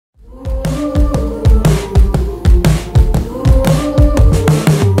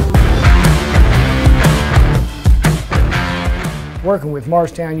Working with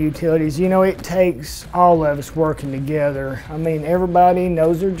Morristown Utilities, you know, it takes all of us working together. I mean, everybody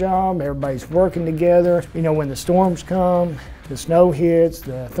knows their job, everybody's working together. You know, when the storms come, the snow hits,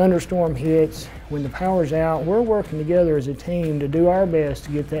 the thunderstorm hits, when the power's out, we're working together as a team to do our best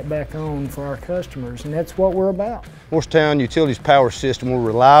to get that back on for our customers, and that's what we're about. Morristown Utilities power system, we're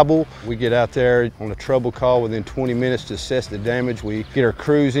reliable. We get out there on a trouble call within 20 minutes to assess the damage. We get our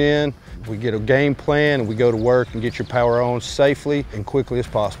crews in, we get a game plan, and we go to work and get your power on safely and quickly as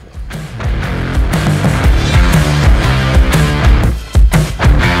possible.